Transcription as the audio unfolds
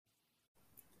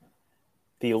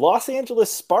The Los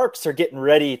Angeles Sparks are getting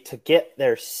ready to get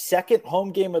their second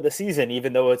home game of the season,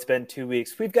 even though it's been 2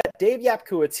 weeks. We've got Dave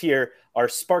Yapkowitz here, our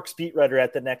Sparks beat writer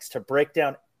at the Next, to break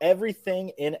down everything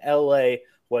in LA,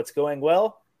 what's going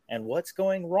well and what's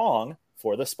going wrong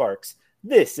for the Sparks.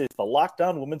 This is the Locked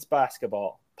On Women's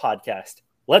Basketball Podcast.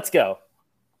 Let's go.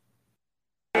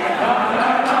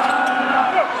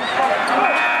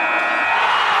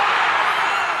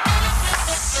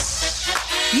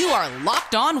 You are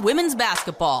Locked On Women's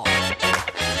Basketball,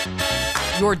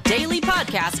 your daily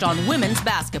podcast on women's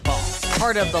basketball.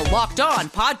 Part of the Locked On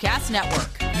Podcast Network,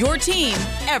 your team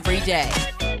every day.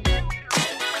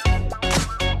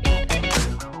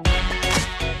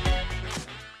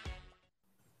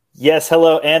 Yes,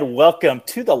 hello, and welcome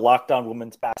to the Locked On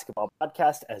Women's Basketball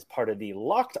Podcast as part of the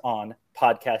Locked On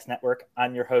Podcast Network.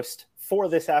 I'm your host for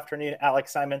this afternoon,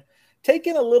 Alex Simon,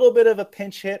 taking a little bit of a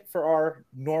pinch hit for our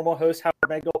normal host, Howard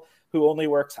Megdal, who only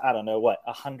works,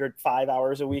 105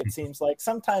 hours a week, it seems like.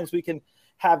 Sometimes we can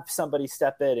have somebody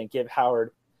step in and give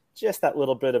Howard just that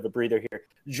little bit of a breather here.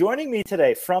 Joining me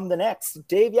today from the Next,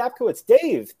 Dave Yapkowitz.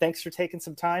 Dave, thanks for taking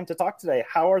some time to talk today.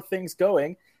 How are things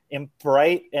going in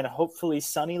bright and hopefully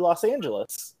sunny Los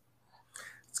Angeles?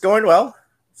 It's going well.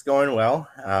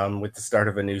 With the start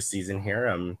of a new season here.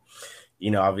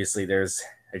 Obviously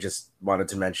I just wanted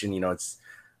to mention, it's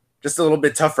just a little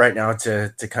bit tough right now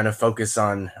to kind of focus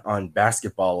on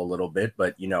basketball a little bit,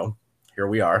 but here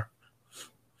we are.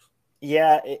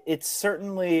 Yeah, it's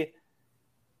certainly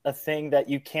a thing that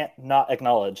you can't not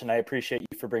acknowledge, and I appreciate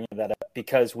you for bringing that up,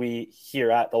 because we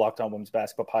here at the Locked On Women's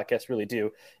Basketball Podcast really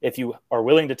do. If you are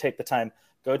willing to take the time,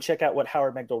 go check out what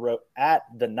Howard Megdal wrote at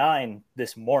the 9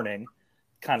 this morning,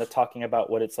 kind of talking about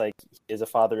what it's like as a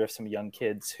father of some young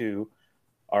kids who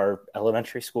are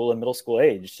elementary school and middle school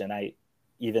aged. And I'm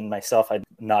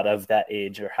not of that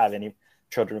age or have any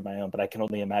children of my own, but I can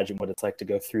only imagine what it's like to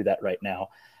go through that right now.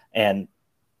 And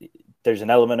there's an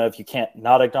element of you can't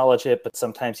not acknowledge it, but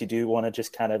sometimes you do want to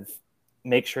just kind of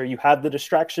make sure you have the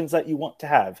distractions that you want to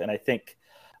have. And I think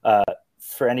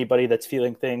for anybody that's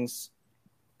feeling things,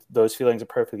 those feelings are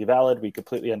perfectly valid. We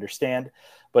completely understand.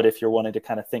 But if you're wanting to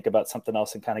kind of think about something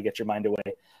else and kind of get your mind away,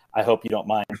 I hope you don't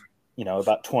mind,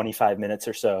 about 25 minutes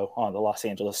or so on the Los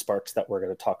Angeles Sparks that we're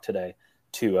going to talk today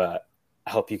to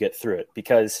help you get through it,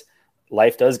 because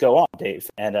life does go on, Dave.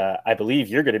 And I believe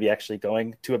you're going to be actually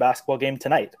going to a basketball game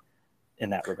tonight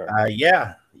in that regard.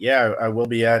 Yeah, I will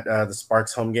be at the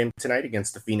Sparks home game tonight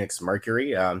against the Phoenix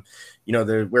Mercury.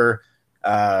 We're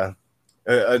a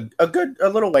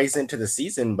little ways into the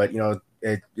season, but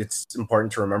it's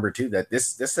important to remember too that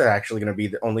this is actually going to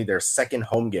be only their second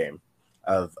home game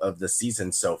of the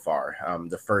season so far.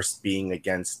 The first being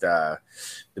against the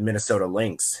Minnesota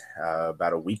Lynx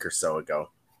about a week or so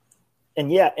ago.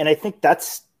 And I think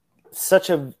that's such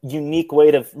a unique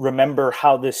way to remember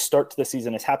how this start to the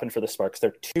season has happened for the Sparks.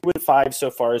 They're 2-5 so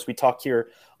far. As we talk here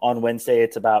on Wednesday,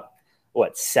 it's about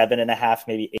 7.5,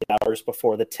 maybe 8 hours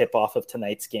before the tip off of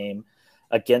tonight's game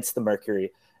against the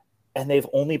Mercury. And they've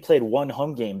only played one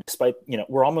home game, despite,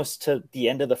 we're almost to the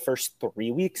end of the first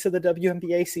 3 weeks of the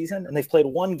WNBA season, and they've played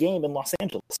one game in Los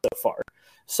Angeles so far.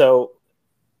 So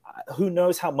who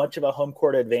knows how much of a home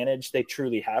court advantage they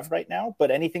truly have right now,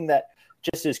 but anything that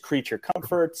just is creature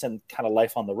comforts and kind of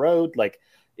life on the road, like,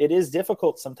 it is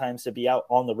difficult sometimes to be out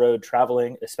on the road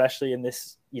traveling, especially in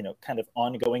this, kind of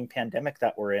ongoing pandemic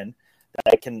that we're in,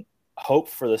 that I can hope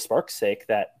for the Sparks' sake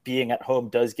that being at home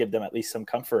does give them at least some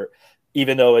comfort,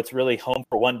 even though it's really home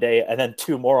for one day and then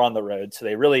 2 more on the road. So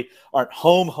they really aren't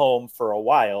home for a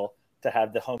while to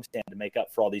have the homestand to make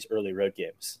up for all these early road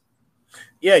games.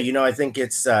 Yeah, I think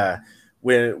it's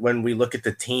when we look at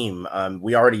the team,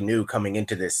 we already knew coming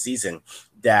into this season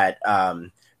that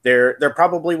there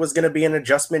probably was going to be an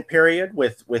adjustment period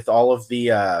with all of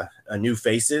the new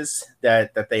faces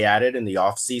that they added in the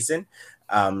off season.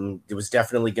 It was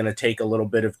definitely going to take a little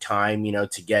bit of time,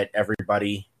 to get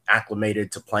everybody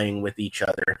acclimated to playing with each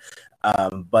other.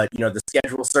 But the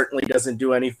schedule certainly doesn't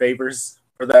do any favors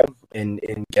for them in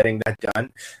getting that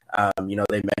done.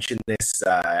 They mentioned this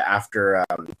after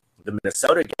the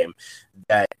Minnesota game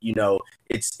that,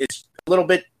 it's a little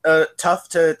bit tough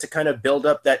to kind of build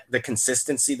up the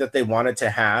consistency that they wanted to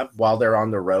have while they're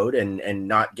on the road and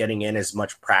not getting in as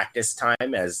much practice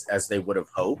time as they would have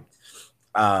hoped.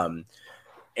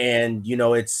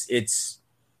 It's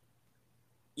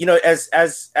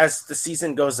as the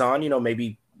season goes on,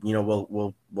 maybe,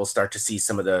 we'll start to see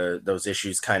some of those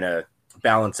issues kind of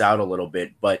balance out a little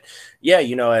bit. But yeah,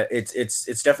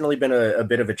 it's definitely been a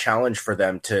bit of a challenge for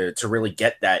them to really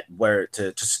get that,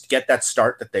 to get that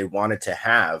start that they wanted to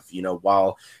have,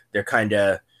 while they're kind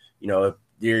of,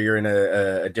 you're in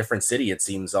a different city. It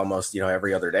seems almost,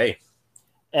 every other day.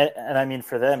 And I mean,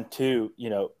 for them too,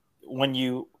 when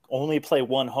you only play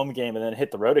one home game and then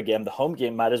hit the road again, the home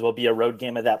game might as well be a road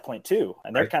game at that point too.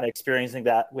 And they're kind of experiencing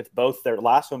that with both their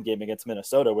last home game against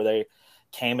Minnesota, where they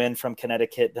came in from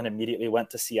Connecticut, then immediately went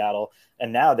to Seattle.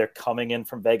 And now they're coming in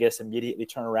from Vegas, immediately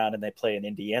turn around and they play in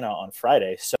Indiana on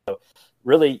Friday. So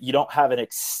really, you don't have an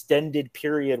extended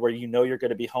period where you're going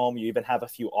to be home. You even have a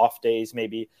few off days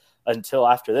maybe until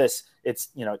after this. It's,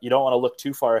 you don't want to look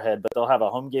too far ahead, but they'll have a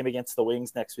home game against the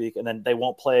Wings next week, and then they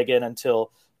won't play again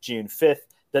until June 5th.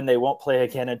 Then they won't play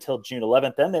again until June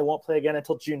 11th. Then they won't play again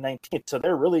until June 19th. So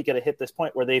they're really going to hit this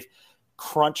point where they've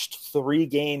crunched 3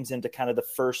 games into kind of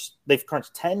they've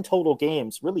crunched 10 total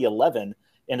games, really 11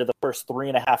 into the first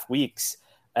 3.5 weeks.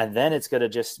 And then it's going to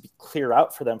just clear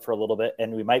out for them for a little bit.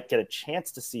 And we might get a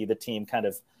chance to see the team kind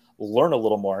of learn a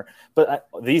little more, but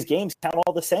these games count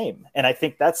all the same. And I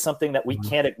think that's something that we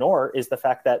can't ignore, is the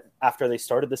fact that after they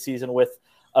started the season with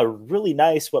a really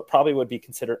nice, what probably would be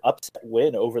considered upset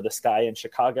win over the Sky in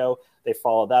Chicago, they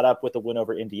followed that up with a win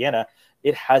over Indiana.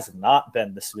 It has not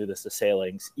been the smoothest of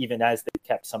sailings, even as they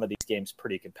kept some of these games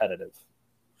pretty competitive.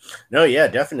 No, yeah,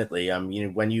 definitely.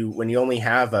 When you only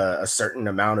have a certain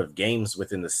amount of games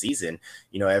within the season,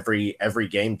 every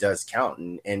game does count.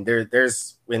 And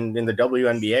there's in the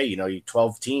WNBA,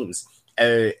 12 teams.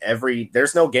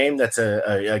 There's no game that's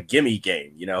a gimme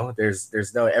game.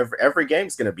 There's no every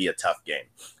game's going to be a tough game.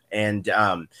 And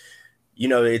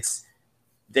it's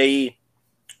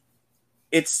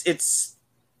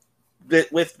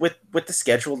with the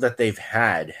schedule that they've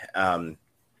had.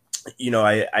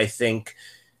 I think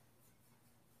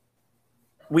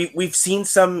we've seen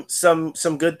some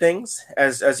good things,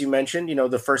 as you mentioned,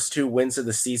 the first 2 wins of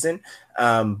the season.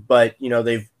 But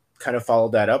they've kind of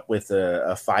followed that up with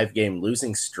a 5-game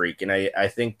losing streak. And I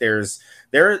think there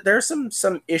are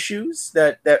some issues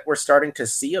that we're starting to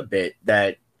see a bit,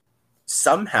 that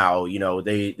somehow,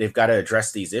 they've got to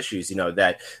address these issues,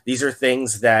 that these are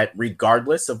things that,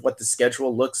 regardless of what the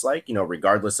schedule looks like,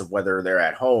 regardless of whether they're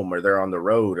at home or they're on the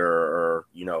road or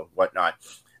whatnot,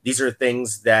 these are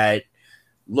things that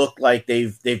look like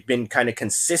they've been kind of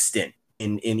consistent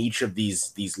in each of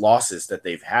these losses that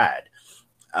they've had.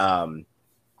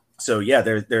 So yeah,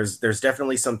 there's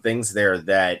definitely some things there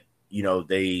that,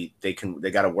 they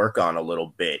got to work on a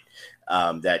little bit.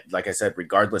 That, like I said,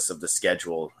 regardless of the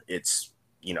schedule, it's,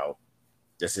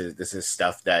 this is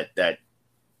stuff that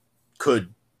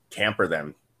could hamper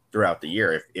them throughout the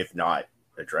year if not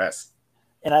addressed.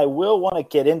 And I will want to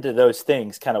get into those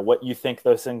things, kind of what you think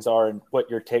those things are and what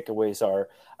your takeaways are.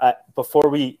 Before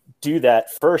we do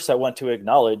that, first, I want to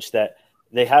acknowledge that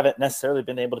they haven't necessarily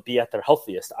been able to be at their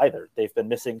healthiest either. They've been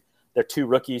missing their 2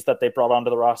 rookies that they brought onto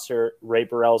the roster. Ray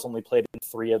Burrell's only played in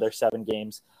 3 of their 7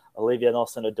 games. Olivia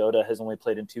Nelson-Ododa has only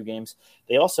played in 2 games.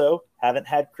 They also haven't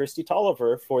had Kristi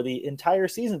Tolliver for the entire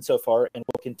season so far, and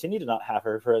will continue to not have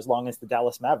her for as long as the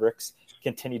Dallas Mavericks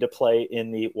continue to play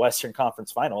in the Western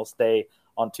Conference Finals. They,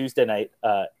 on Tuesday night,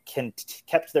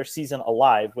 kept their season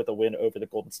alive with a win over the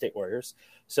Golden State Warriors.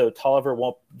 So Tolliver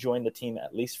won't join the team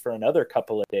at least for another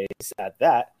couple of days at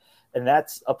that. And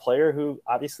that's a player who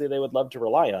obviously they would love to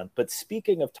rely on. But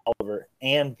speaking of Tolliver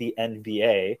and the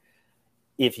NBA,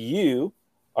 if you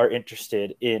are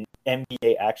interested in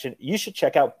NBA action, you should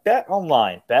check out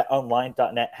BetOnline.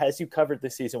 BetOnline.net has you covered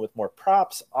this season with more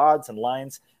props, odds, and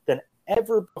lines than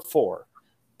ever before.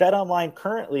 BetOnline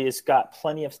currently has got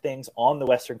plenty of things on the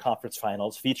Western Conference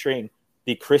Finals featuring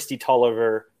the Kristi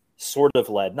Tolliver sort of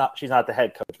led. She's not the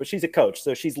head coach, but she's a coach.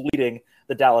 So she's leading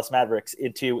the Dallas Mavericks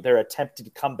into their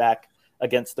attempted comeback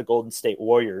against the Golden State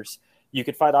Warriors. You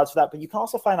can find odds for that, but you can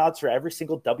also find odds for every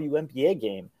single WNBA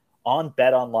game on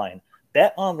BetOnline.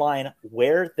 BetOnline,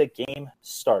 where the game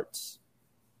starts.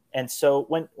 And so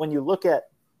when you look at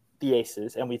the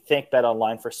Aces, and we thank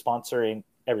BetOnline for sponsoring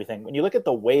everything, when you look at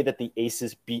the way that the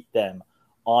Aces beat them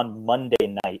on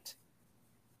Monday night,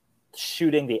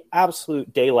 shooting the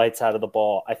absolute daylights out of the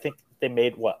ball, I think they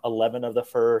made 11 of the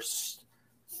first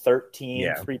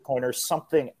 13 3-pointers,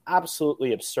 something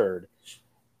absolutely absurd.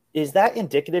 Is that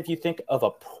indicative, you think, of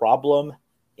a problem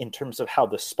in terms of how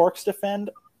the Sparks defend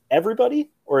everybody,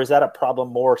 or is that a problem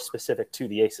more specific to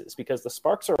the Aces? Because the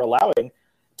Sparks are allowing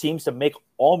teams to make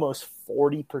almost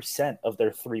 40% of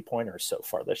their 3-pointers so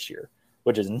far this year,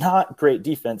 which is not great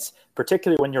defense,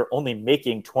 particularly when you're only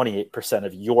making 28%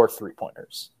 of your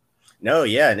 3-pointers. No,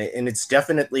 yeah, and it's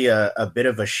definitely a bit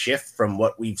of a shift from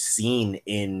what we've seen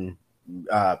in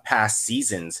past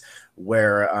seasons,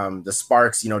 where the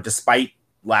Sparks, despite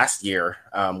last year,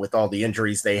 with all the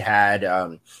injuries they had,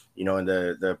 in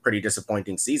the pretty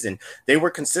disappointing season, they were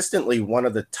consistently one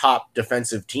of the top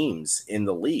defensive teams in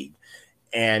the league.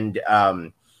 And,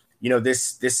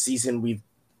 this season we've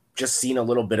just seen a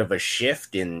little bit of a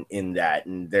shift in that.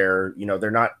 And they're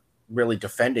not really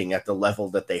defending at the level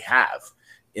that they have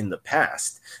in the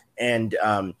past. And,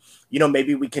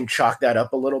 maybe we can chalk that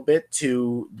up a little bit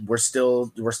to we're still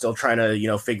trying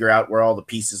to, figure out where all the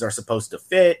pieces are supposed to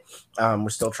fit. We're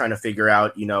still trying to figure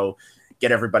out,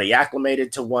 get everybody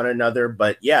acclimated to one another.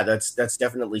 But yeah, that's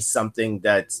definitely something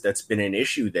that's been an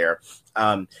issue there.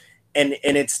 And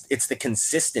it's the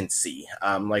consistency.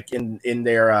 Like in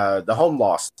their the home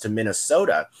loss to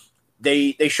Minnesota,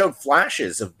 they showed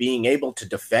flashes of being able to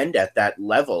defend at that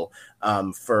level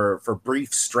for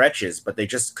brief stretches, but they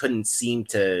just couldn't seem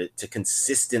to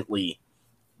consistently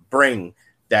bring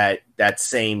that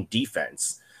same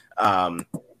defense. And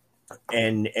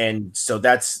so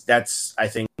that's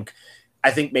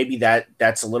I think maybe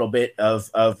that's a little bit of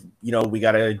we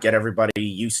got to get everybody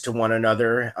used to one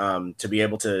another to be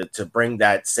able to bring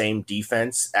that same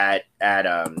defense at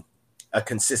a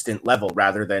consistent level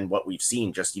rather than what we've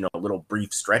seen, just, little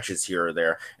brief stretches here or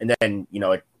there. And then,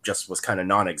 it just was kind of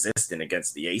non-existent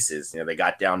against the Aces. They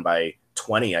got down by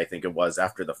 20, I think it was,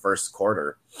 after the first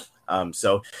quarter.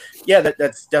 So yeah,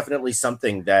 that's definitely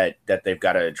something that they've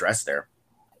got to address there.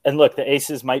 And look, the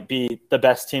Aces might be the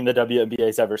best team the WNBA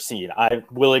has ever seen. I'm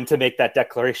willing to make that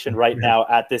declaration right now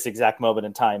at this exact moment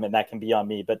in time, and that can be on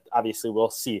me, but obviously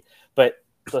we'll see. But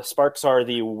the Sparks are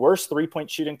the worst three-point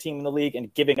shooting team in the league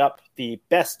and giving up the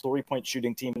best three-point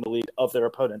shooting team in the league of their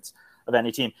opponents of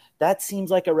any team. That seems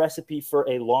like a recipe for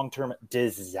a long-term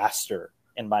disaster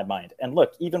in my mind. And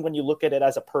look, even when you look at it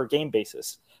as a per-game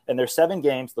basis, in their 7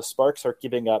 games, the Sparks are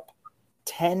giving up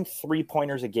 10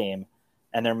 three-pointers a game,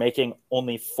 and they're making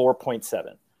only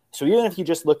 4.7. So even if you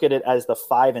just look at it as the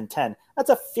 5 and 10, that's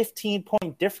a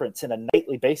 15-point difference in a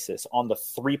nightly basis on the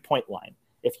three-point line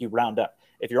if you round up.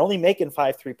 If you're only making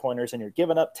 5 3-pointers and you're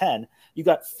giving up 10, you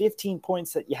got 15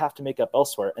 points that you have to make up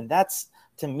elsewhere. And that's,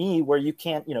 to me, where you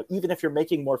can't, even if you're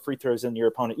making more free throws than your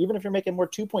opponent, even if you're making more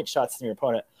 2-point shots than your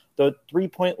opponent, the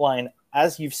 3-point line,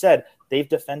 as you've said, they've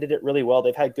defended it really well.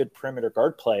 They've had good perimeter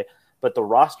guard play, but the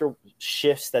roster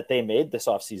shifts that they made this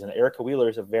offseason, Erica Wheeler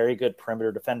is a very good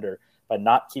perimeter defender. By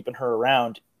not keeping her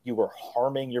around, you were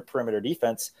harming your perimeter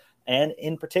defense. And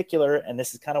in particular, and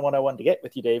this is kind of what I wanted to get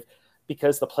with you, Dave,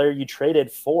 because the player you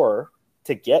traded for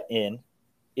to get in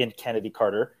Kennedy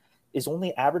Carter is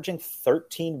only averaging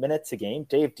 13 minutes a game.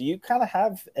 Dave, do you kind of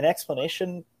have an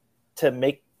explanation to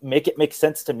make it make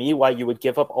sense to me why you would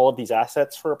give up all of these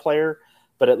assets for a player,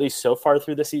 but at least so far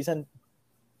through the season,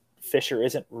 Fisher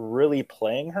isn't really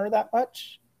playing her that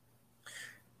much?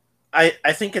 I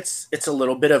think it's a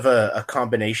little bit of a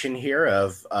combination here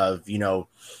of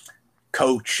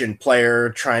coach and player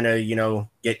trying to,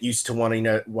 get used to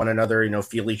one another,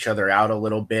 feel each other out a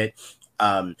little bit.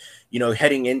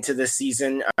 Heading into this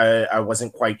season, I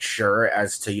wasn't quite sure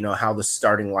as to, how the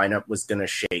starting lineup was going to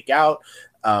shake out.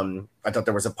 I thought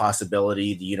there was a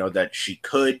possibility, that she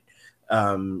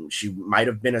might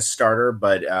have been a starter,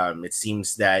 but it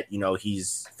seems that,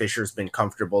 Fisher's been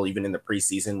comfortable even in the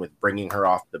preseason with bringing her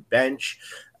off the bench.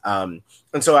 And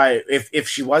so if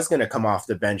she was going to come off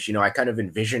the bench, I kind of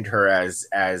envisioned her as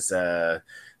a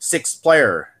 6th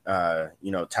player,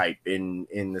 type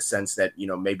in the sense that,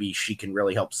 maybe she can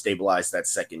really help stabilize that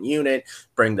second unit,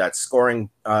 bring that scoring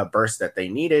burst that they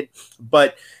needed.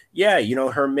 But yeah,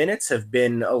 her minutes have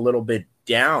been a little bit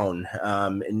down,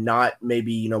 and not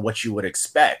maybe, what you would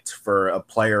expect for a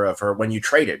player of her when you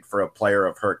traded for a player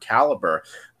of her caliber.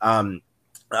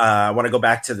 I want to go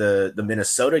back to the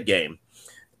Minnesota game.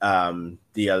 From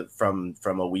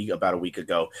about a week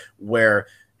ago, where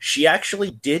she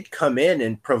actually did come in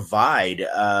and provide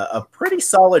a pretty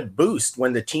solid boost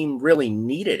when the team really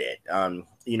needed it.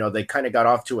 They kind of got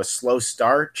off to a slow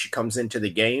start. She comes into the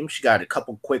game. She got a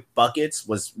couple quick buckets,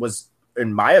 was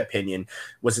in my opinion,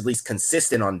 was at least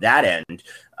consistent on that end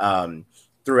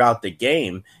throughout the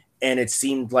game. And it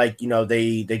seemed like,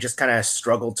 they just kind of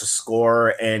struggled to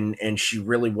score, and she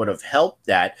really would have helped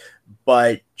that.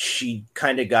 But she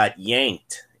kind of got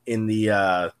yanked in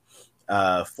the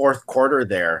fourth quarter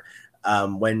there.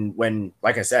 When,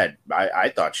 like I said, I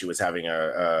thought she was having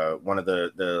one of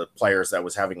the players that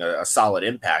was having a solid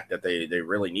impact that they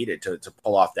really needed to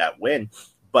pull off that win.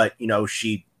 But,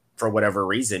 she, for whatever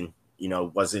reason,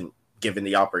 wasn't given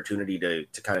the opportunity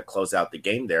to kind of close out the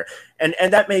game there. And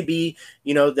that may be,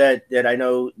 that I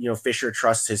know, Fisher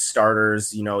trusts his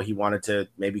starters, he wanted to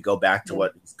maybe go back to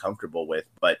what he's comfortable with.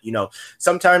 But,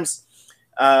 sometimes,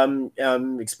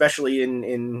 especially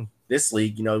in this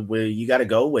league, where you got to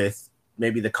go with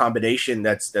maybe the combination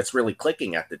that's really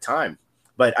clicking at the time.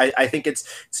 But I think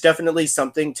it's definitely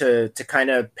something to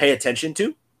kind of pay attention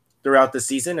to throughout the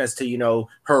season as to,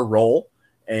 her role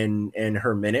and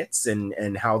her minutes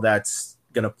and how that's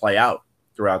going to play out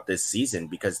throughout this season.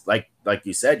 Because like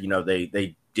you said,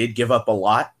 they did give up a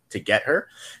lot to get her.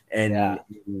 And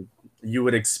you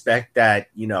would expect that,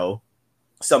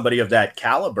 somebody of that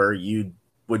caliber, you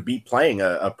would be playing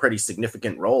a pretty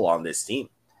significant role on this team.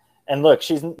 And look,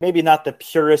 she's maybe not the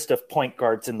purest of point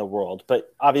guards in the world,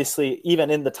 but obviously even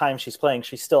in the time she's playing,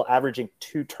 she's still averaging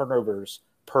 2 turnovers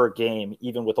per game,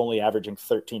 even with only averaging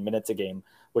 13 minutes a game,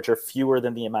 which are fewer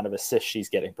than the amount of assists she's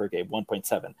getting per game,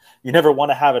 1.7. You never want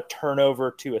to have a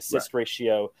turnover to assist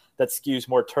ratio that skews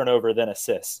more turnover than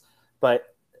assists.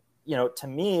 But, to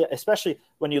me, especially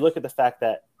when you look at the fact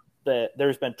that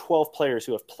there's been 12 players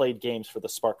who have played games for the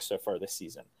Sparks so far this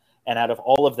season. And out of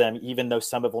all of them, even though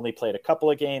some have only played a couple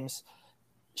of games,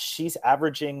 she's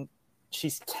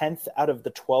 10th out of the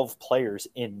 12 players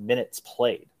in minutes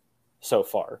played so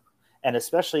far. And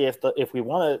especially if we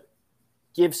want to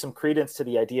give some credence to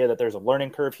the idea that there's a learning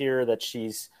curve here, that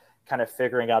she's kind of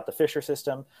figuring out the Fisher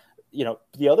system,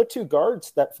 the other 2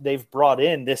 guards that they've brought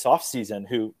in this offseason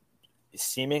who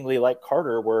seemingly, like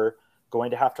Carter, were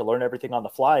going to have to learn everything on the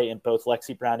fly, and both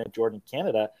Lexi Brown and Jordan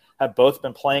Canada have both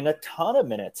been playing a ton of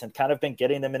minutes and kind of been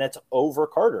getting the minutes over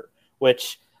Carter,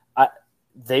 which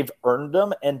they've earned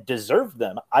them and deserved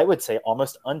them, I would say,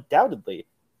 almost undoubtedly.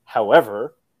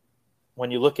 However,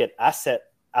 when you look at asset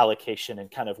allocation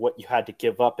and kind of what you had to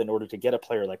give up in order to get a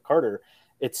player like Carter,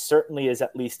 it certainly is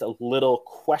at least a little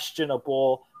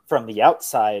questionable from the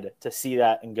outside to see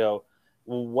that and go,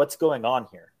 well, what's going on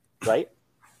here, right?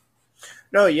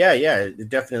 No, yeah, it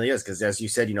definitely is. Because as you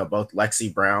said, both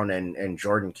Lexi Brown and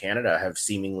Jordan Canada have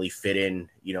seemingly fit in,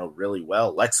 really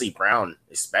well. Lexi Brown,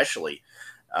 especially,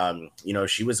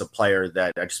 she was a player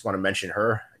that I just want to mention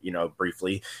her,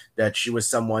 briefly, that she was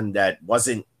someone that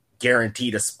wasn't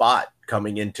guaranteed a spot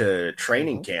coming into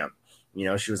training camp.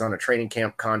 She was on a training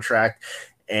camp contract,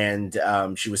 and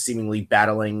she was seemingly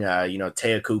battling,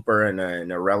 Taya Cooper and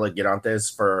Arella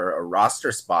Girantes for a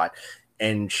roster spot,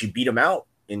 and she beat him out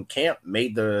in camp,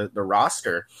 made the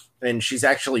roster, and she's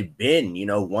actually been,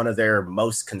 one of their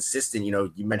most consistent,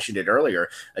 you mentioned it earlier,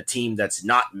 a team that's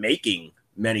not making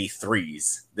many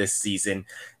threes this season.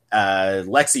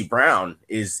 Lexi Brown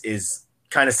is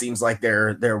kind of seems like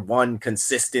they're one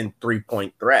consistent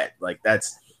 3-point threat. Like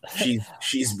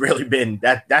she's really been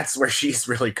that's where she's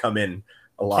really come in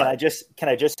a lot. Can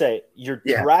I just say you're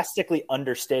drastically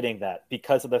understating that,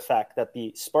 because of the fact that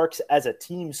the Sparks as a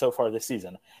team so far this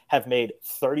season have made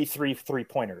 33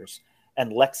 3-pointers,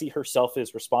 and Lexi herself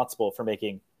is responsible for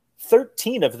making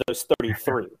 13 of those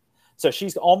 33. So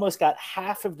she's almost got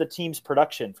half of the team's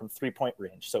production from 3-point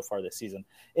range so far this season.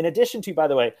 In addition to, by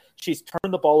the way, she's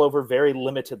turned the ball over very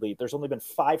limitedly. There's only been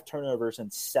 5 turnovers in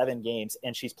 7 games,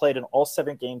 and she's played in all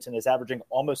 7 games and is averaging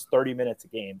almost 30 minutes a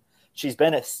game. She's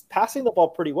been passing the ball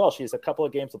pretty well. She has a couple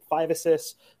of games with 5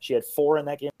 assists. She had 4 in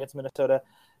that game against Minnesota.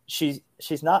 She's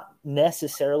not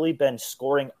necessarily been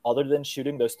scoring other than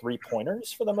shooting those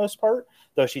 3-pointers for the most part,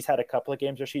 though she's had a couple of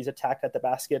games where she's attacked at the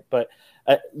basket. But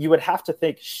you would have to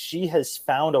think she has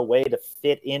found a way to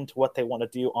fit into what they want to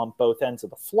do on both ends of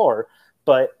the floor.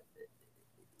 But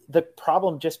the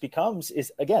problem just becomes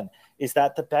is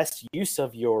that the best use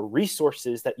of your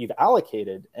resources that you've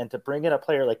allocated? And to bring in a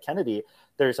player like Kennedy,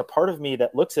 there's a part of me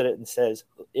that looks at it and says,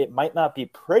 it might not be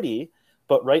pretty,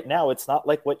 but right now it's not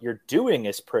like what you're doing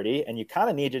is pretty. And you kind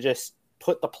of need to just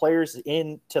put the players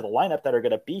into the lineup that are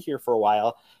going to be here for a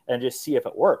while and just see if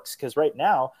it works. Because right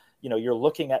now, you're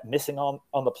looking at missing on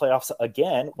the playoffs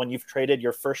again when you've traded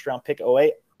your first round pick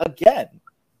away again.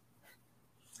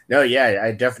 No, yeah,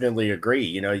 I definitely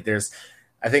agree.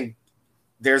 I think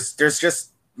there's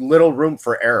just little room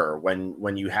for error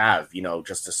when you have,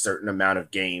 just a certain amount of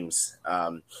games.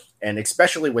 And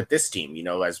especially with this team,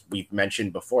 as we've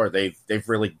mentioned before, they've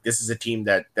really, this is a team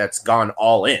that's gone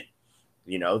all in.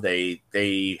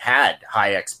 They had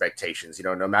high expectations,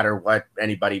 no matter what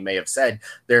anybody may have said,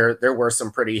 there were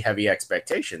some pretty heavy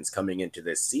expectations coming into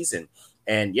this season.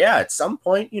 And yeah, at some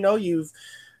point, you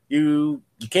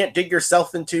can't dig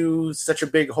yourself into such a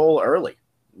big hole early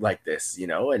like this,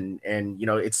 and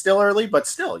it's still early, but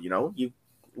still,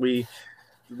 we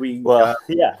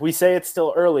say it's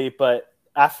still early, but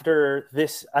after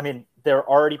this, they're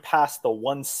already past the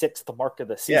 1/6 mark of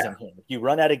the season here. You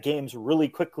run out of games really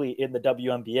quickly in the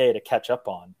WNBA to catch up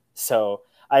on. So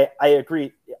I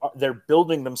agree. They're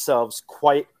building themselves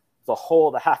quite the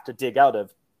hole to have to dig out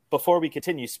of. Before we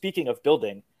continue, speaking of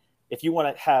building, if you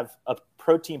want to have a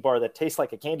protein bar that tastes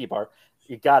like a candy bar,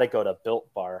 you got to go to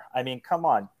Built Bar. I mean, come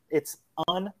on. It's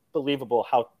unbelievable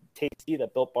how tasty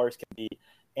that Built Bars can be.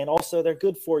 And also, they're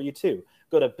good for you, too.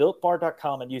 Go to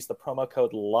BuiltBar.com and use the promo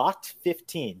code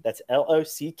LOCKED15. That's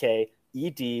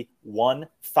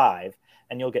LOCKED15.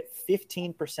 And you'll get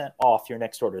 15% off your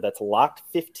next order. That's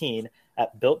LOCKED15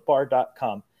 at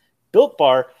BuiltBar.com. Built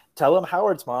Bar, tell them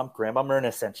Howard's mom, Grandma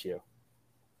Myrna, sent you.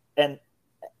 And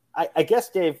I guess,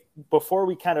 Dave, before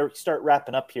we kind of start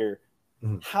wrapping up here,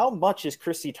 how much is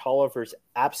Kristi Tolliver's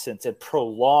absence and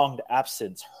prolonged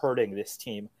absence hurting this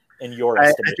team in your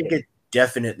estimation? I think it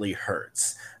definitely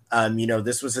hurts.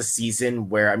 This was a season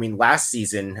where, last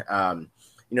season,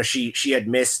 she had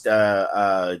missed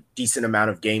a decent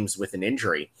amount of games with an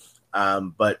injury.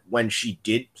 But when she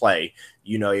did play,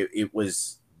 it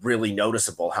was really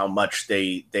noticeable how much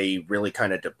they really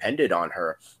kind of depended on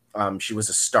her. She was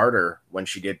a starter when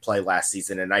she did play last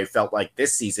season. And I felt like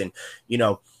this season,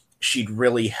 she'd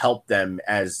really helped them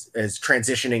as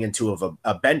transitioning into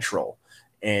a bench role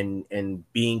and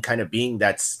being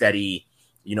that steady,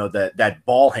 that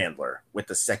ball handler with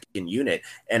the second unit.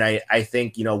 And I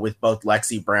think, with both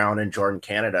Lexi Brown and Jordan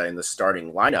Canada in the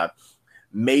starting lineup,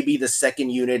 maybe the second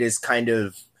unit is kind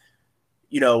of,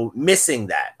 missing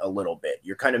that a little bit.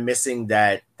 You're kind of missing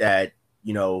that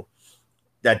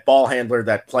ball handler,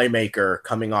 that playmaker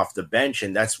coming off the bench.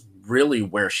 And that's really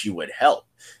where she would help.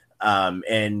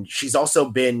 And she's also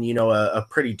been, a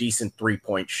pretty decent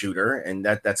 3-point shooter, and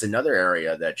that's another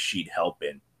area that she'd help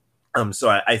in. So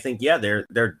I think, yeah,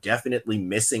 they're definitely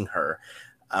missing her.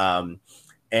 And,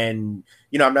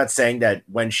 I'm not saying that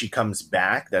when she comes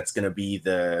back, that's going to be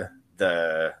the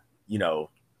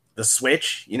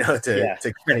switch,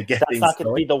 to kind of get that's things not going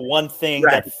to be the one thing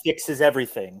that fixes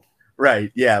everything.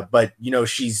 Right. Yeah. But,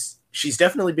 she's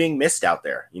definitely being missed out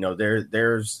there.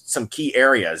 There's some key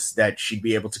areas that she'd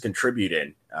be able to contribute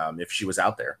in if she was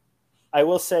out there. I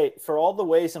will say, for all the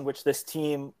ways in which this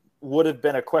team would have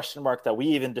been a question mark that we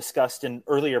even discussed in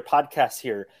earlier podcasts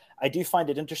here, I do find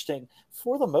it interesting.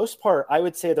 For the most part, I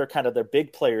would say they're kind of their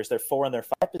big players, their 4 and their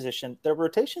 5 position. Their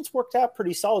rotations worked out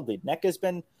pretty solidly. Nneka's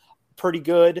been pretty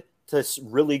good to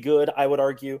really good, I would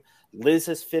argue. Liz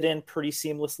has fit in pretty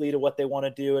seamlessly to what they want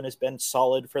to do and has been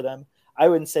solid for them. I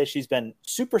wouldn't say she's been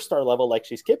superstar level like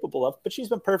she's capable of, but she's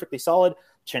been perfectly solid.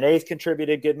 Chiney's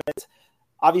contributed good minutes.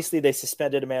 Obviously, they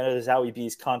suspended Amanda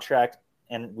Zawibi's contract,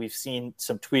 and we've seen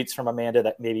some tweets from Amanda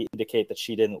that maybe indicate that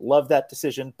she didn't love that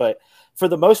decision. But for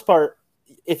the most part,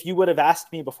 if you would have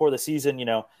asked me before the season,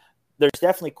 there's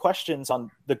definitely questions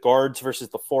on the guards versus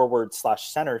the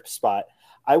forward/center spot.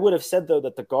 I would have said, though,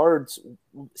 that the guards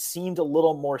seemed a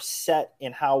little more set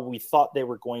in how we thought they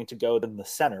were going to go than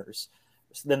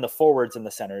the forwards and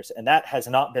the centers. And that has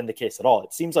not been the case at all.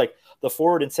 It seems like the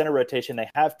forward and center rotation, they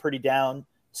have pretty down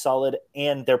solid,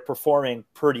 and they're performing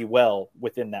pretty well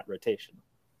within that rotation.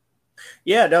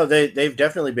 Yeah, no, they've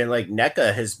definitely been like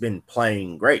Nneka has been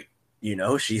playing great.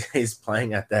 She is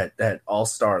playing at that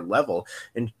all-star level.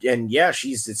 And yeah, it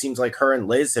seems like her and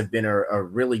Liz have been a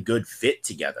really good fit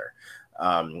together.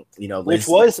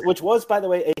 Liz, which was, by the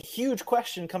way, a huge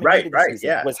question coming into the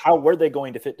season, was how were they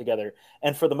going to fit together?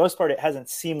 And for the most part, it hasn't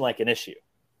seemed like an issue.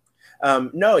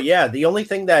 No, yeah. The only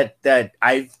thing that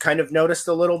I've kind of noticed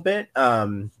a little bit,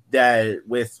 that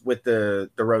with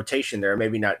the rotation there,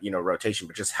 maybe not, rotation,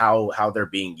 but just how they're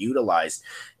being utilized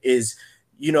is,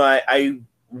 I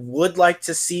would like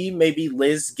to see maybe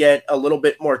Liz get a little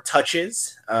bit more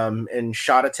touches and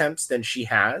shot attempts than she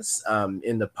has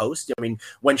in the post. I mean,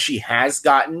 when she has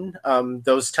gotten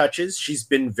those touches, she's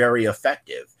been very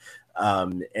effective.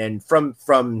 And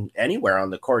from anywhere on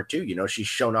the court too, she's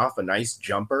shown off a nice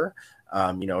jumper,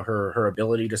 her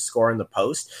ability to score in the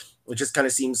post. It just kind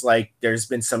of seems like there's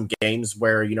been some games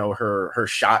where, her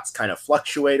shots kind of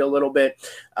fluctuate a little bit.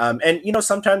 And,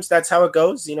 sometimes that's how it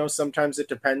goes. Sometimes it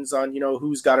depends on,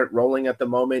 who's got it rolling at the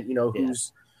moment,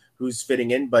 who's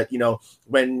fitting in. But,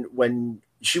 when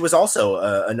she was also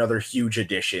another huge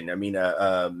addition,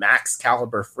 a max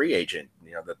caliber free agent,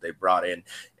 that they brought in.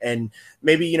 And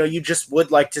maybe, you just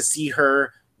would like to see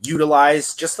her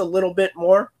utilized just a little bit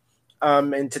more.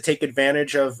 And to take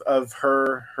advantage of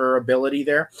her ability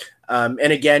there. And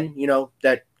again,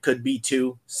 that could be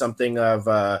too something of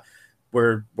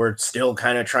we're still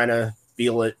kind of trying to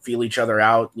feel each other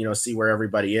out, see where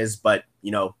everybody is. But,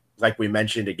 like we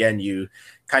mentioned, again, you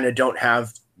kind of don't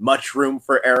have much room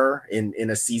for error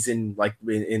in a season like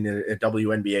in a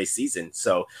WNBA season.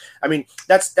 So,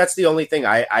 that's the only thing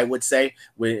I would say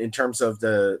in terms of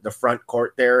the front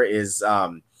court there is,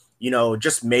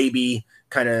 just maybe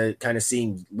kind of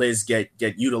seeing Liz get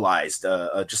utilized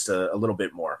just a little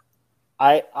bit more.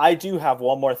 I do have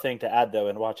one more thing to add, though,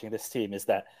 in watching this team is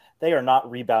that they are not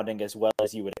rebounding as well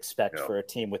as you would expect for a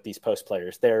team with these post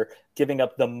players. They're giving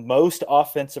up the most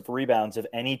offensive rebounds of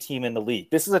any team in the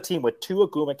league. This is a team with 2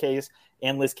 Agumekes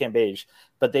and Liz Cambage,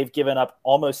 but they've given up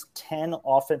almost 10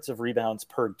 offensive rebounds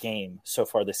per game so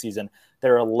far this season.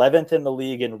 They're 11th in the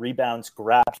league in rebounds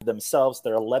grabbed themselves.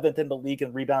 They're 11th in the league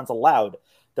in rebounds allowed.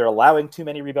 They're allowing too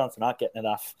many rebounds. They're not getting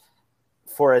enough.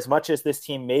 For as much as this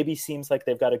team maybe seems like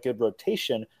they've got a good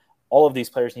rotation, all of these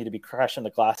players need to be crashing the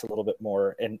glass a little bit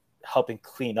more and helping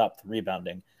clean up the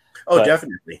rebounding.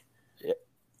 Definitely.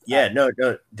 No,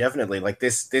 definitely. Like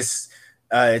this,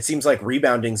 it seems like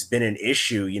rebounding's been an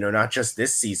issue, not just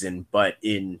this season, but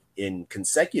in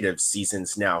consecutive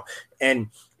seasons now. And,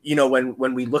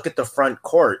 when we look at the front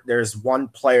court, there's one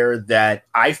player that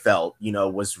I felt,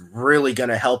 was really going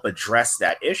to help address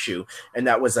that issue. And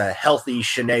that was a healthy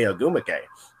Chiney Ogwumike.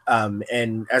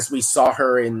 And as we saw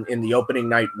her in the opening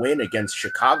night win against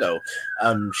Chicago,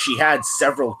 she had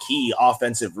several key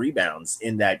offensive rebounds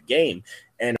in that game.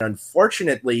 And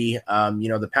unfortunately,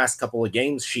 the past couple of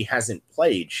games, she hasn't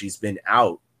played. She's been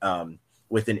out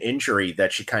with an injury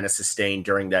that she kind of sustained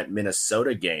during that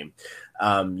Minnesota game.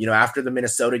 After the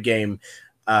Minnesota game,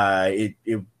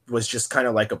 it was just kind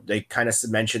of like they kind of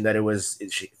mentioned that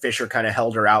Fisher kind of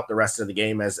held her out the rest of the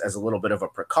game as a little bit of a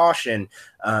precaution.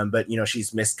 But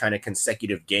she's missed kind of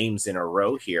consecutive games in a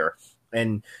row here.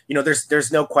 And,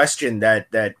 there's no question that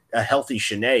a healthy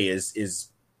Chiney is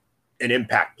an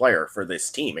impact player for this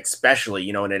team, especially,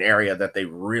 in an area that they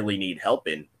really need help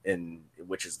in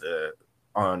which is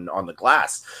on the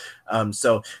glass.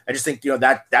 So I just think,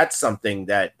 that's something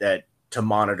that to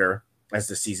monitor as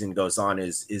the season goes on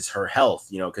is her health,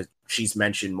 because she's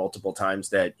mentioned multiple times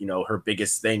that, her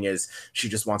biggest thing is she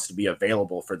just wants to be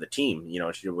available for the team.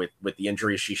 With the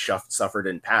injuries she suffered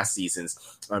in past seasons,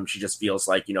 she just feels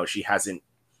like, she hasn't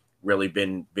really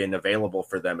been available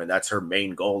for them. And that's her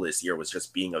main goal this year, was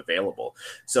just being available.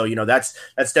 So, that's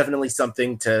definitely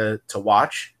something to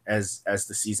watch as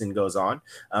the season goes on.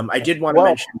 I did want to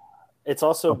mention. It's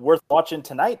also worth watching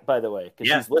tonight, by the way, because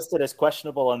she's listed as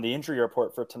questionable on the injury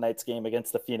report for tonight's game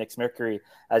against the Phoenix Mercury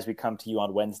as we come to you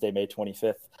on Wednesday, May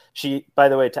 25th. She, by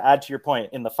the way, to add to your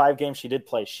point, in the 5 games she did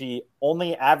play, she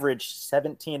only averaged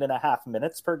 17 and a half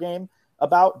minutes per game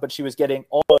but she was getting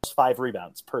almost 5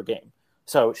 rebounds per game.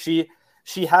 So she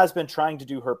has been trying to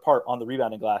do her part on the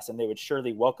rebounding glass, and they would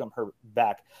surely welcome her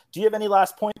back. Do you have any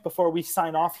last point before we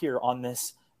sign off here on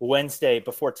this Wednesday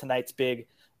before tonight's big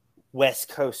West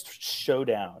Coast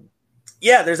showdown?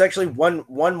 Yeah, there's actually one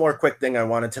more quick thing I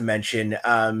wanted to mention,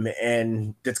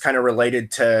 and it's kind of related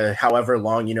to however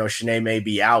long, Chiney may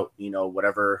be out,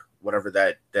 whatever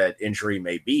that injury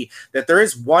may be, that there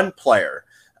is one player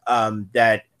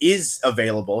that is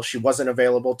available. She wasn't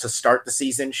available to start the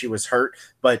season. She was hurt,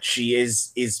 but she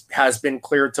has been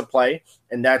cleared to play,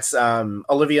 and that's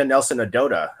Olivia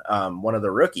Nelson-Ododa, one of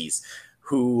the rookies,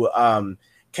 who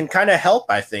can kind of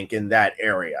help, I think, in that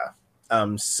area.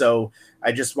 So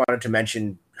I just wanted to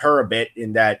mention her a bit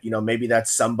in that, maybe that's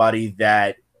somebody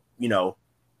that,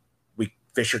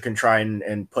 Fisher can try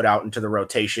and put out into the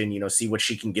rotation, see what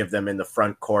she can give them in the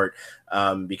front court,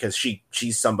 because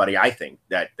she's somebody I think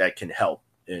that can help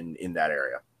in that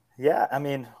area. Yeah, I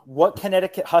mean, what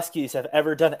Connecticut Huskies have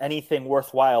ever done anything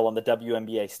worthwhile on the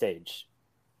WNBA stage?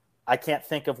 I can't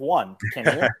think of one. Can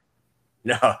you?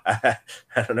 No, I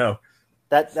don't know.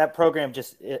 That program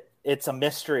it's a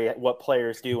mystery at what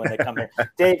players do when they come here.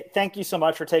 Dave, thank you so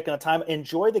much for taking the time.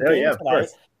 Enjoy the game tonight.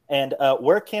 And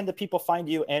where can the people find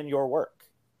you and your work?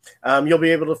 You'll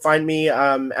be able to find me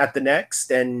at the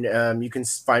Next, and you can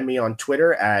find me on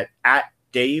Twitter at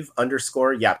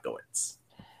Dave_Yapkowitz.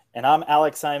 And I'm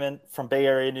Alex Simon from Bay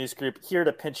Area News Group, here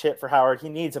to pinch hit for Howard. He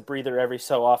needs a breather every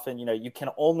so often. You can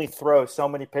only throw so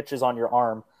many pitches on your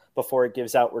arm before it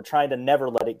gives out. We're trying to never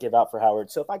let it give out for Howard.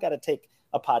 So if I got to take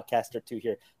a podcast or two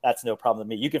here, that's no problem to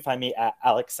me. You can find me at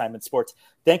Alex Simon Sports.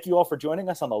 Thank you all for joining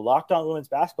us on the Locked On Women's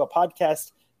Basketball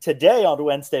Podcast today on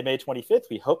Wednesday, May 25th.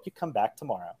 We hope you come back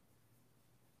tomorrow.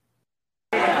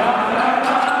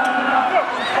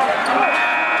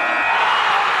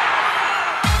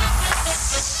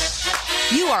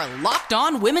 You are Locked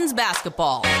On Women's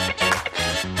Basketball,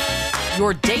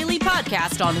 your daily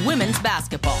podcast on women's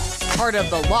basketball. Part of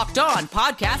the Locked On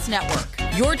Podcast Network,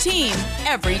 your team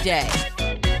every day.